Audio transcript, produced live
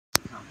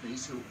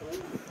companies who all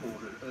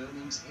reported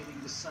earnings heading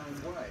the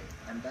same way,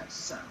 and that's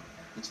sound.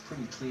 It's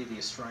pretty clear the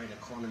Australian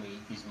economy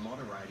is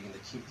moderating. The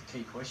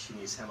key question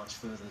is, how much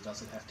further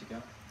does it have to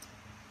go?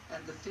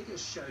 And the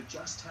figures show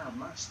just how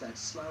much that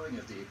slowing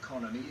of the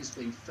economy is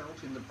being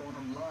felt in the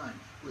bottom line,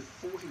 with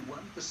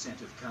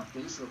 41% of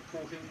companies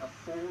reporting a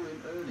fall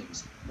in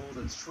earnings, more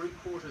than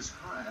 3/4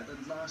 higher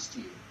than last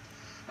year.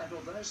 And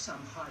although some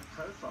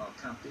high-profile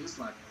companies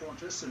like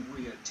Qantas and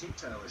Rio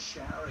Tinto are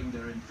showering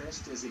their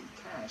investors in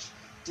cash,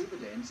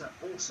 dividends are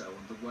also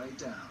on the way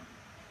down.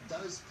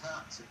 Those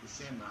parts of the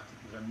share market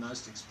that are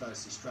most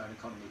exposed to the Australian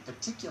economy,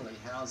 particularly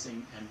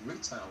housing and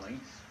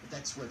retailing,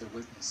 that's where the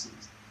weakness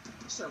is.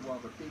 So while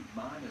the big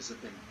miners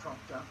have been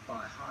propped up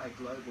by high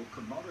global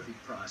commodity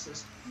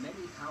prices,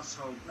 many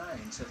household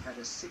names have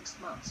had 6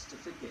 months to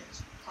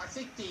forget. I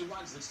think the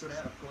ones that stood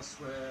out, of course,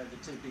 were the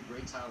two big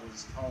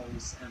retailers,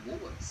 Coles and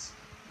Woolworths,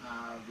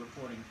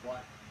 reporting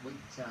quite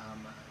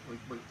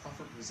weak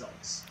profit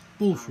results.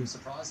 Bullshit.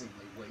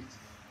 Surprisingly weak.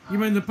 You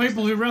mean the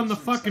people who run the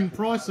fucking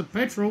price of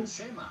petrol?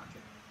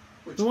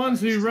 The ones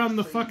who run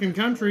the fucking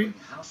country?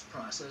 House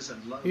prices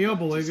and low Yeah, I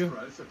believe you.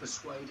 growth are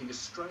persuading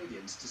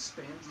Australians to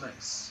spend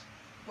less.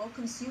 Well,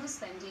 consumer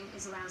spending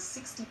is around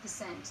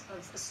 60%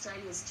 of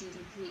Australia's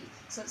GDP,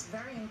 so it's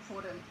very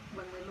important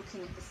when we're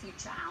looking at the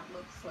future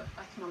outlook for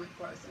economic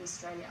growth in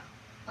Australia.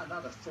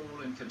 Another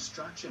fall in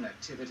construction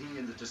activity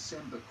in the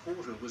December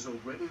quarter was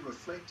already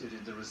reflected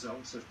in the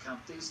results of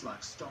companies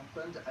like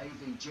Stockland,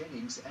 AV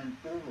Jennings and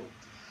Boral,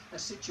 a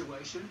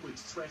situation which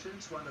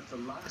threatens one of the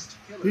last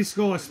pillars. This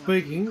guy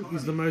speaking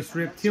is the most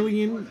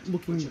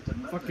reptilian-looking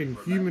fucking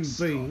human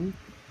being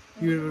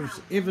you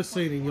have ever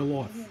seen in your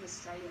life.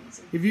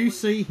 If you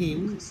see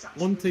him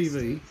on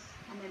TV,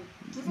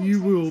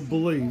 you will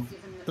believe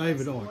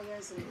David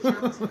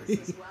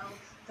Icke.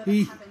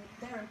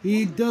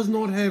 He does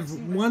not have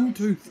one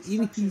tooth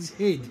in his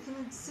head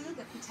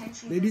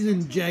that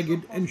isn't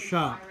jagged and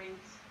sharp.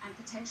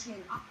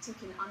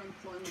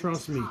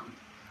 Trust me,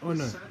 I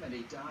know.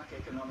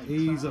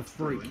 He's a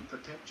freak.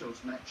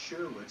 Perpetual's Matt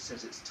Sherwood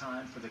says it's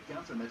time for the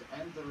government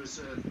and the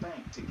Reserve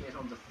Bank to get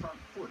on the front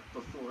foot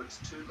before it's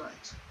too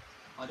late.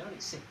 I don't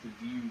accept the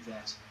view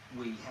that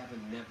we have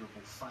an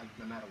inevitable fate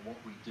no matter what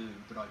we do,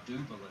 but I do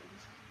believe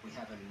we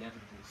have an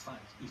inevitable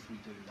fate if we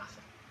do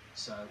nothing.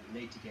 So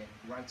we need to get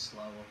rates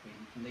lower,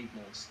 we need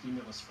more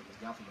stimulus from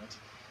the government,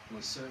 and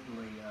we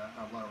certainly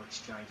a lower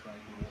exchange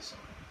rate would also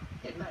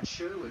help. In Matt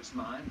Sherwood's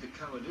mind, the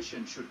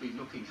coalition should be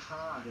looking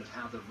hard at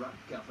how the Rudd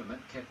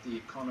government kept the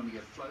economy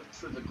afloat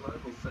through the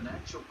global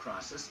financial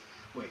crisis,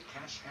 where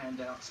cash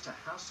handouts to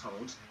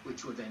households,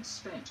 which were then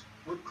spent,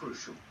 were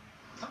crucial.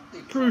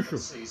 Crucial.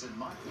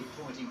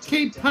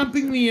 Keep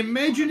pumping the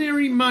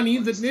imaginary money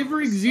that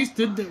never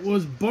existed, that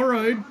was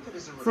borrowed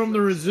from the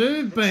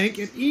Reserve Bank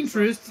at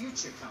interest,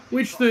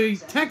 which the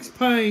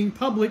tax-paying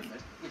public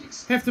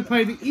have to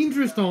pay the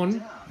interest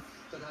on,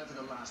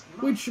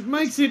 which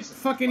makes it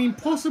fucking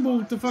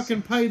impossible to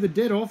fucking pay the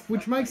debt off,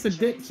 which makes the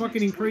debt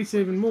fucking increase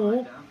even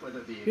more.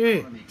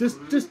 Yeah,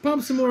 just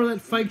pump some more of that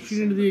fake shit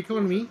into the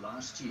economy.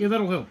 Yeah,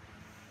 that'll help.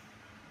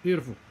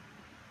 Beautiful.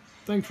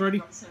 Thanks,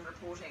 Freddie.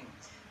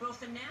 Well,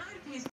 for now, it appears